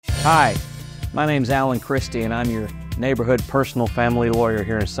Hi, my name's Alan Christie, and I'm your neighborhood personal family lawyer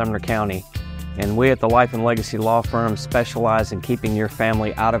here in Sumner County. And we at the Life and Legacy Law Firm specialize in keeping your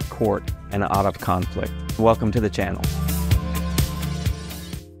family out of court and out of conflict. Welcome to the channel.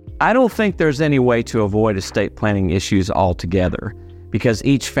 I don't think there's any way to avoid estate planning issues altogether because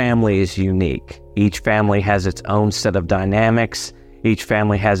each family is unique. Each family has its own set of dynamics. Each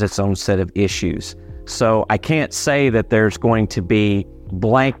family has its own set of issues. So I can't say that there's going to be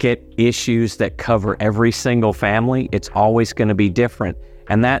blanket issues that cover every single family. It's always going to be different.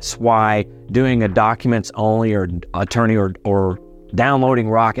 And that's why doing a documents only or attorney or downloading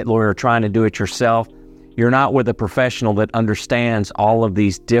Rocket Lawyer, trying to do it yourself, you're not with a professional that understands all of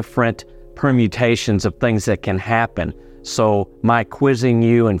these different permutations of things that can happen. So my quizzing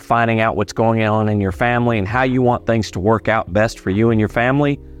you and finding out what's going on in your family and how you want things to work out best for you and your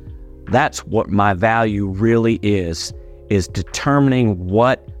family, that's what my value really is determining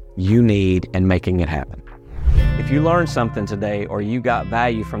what you need and making it happen. If you learned something today or you got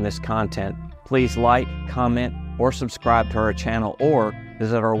value from this content, please like, comment, or subscribe to our channel or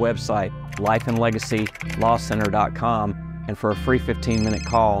visit our website, lifeandlegacylawcenter.com, and for a free 15-minute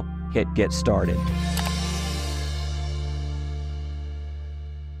call, hit Get Started.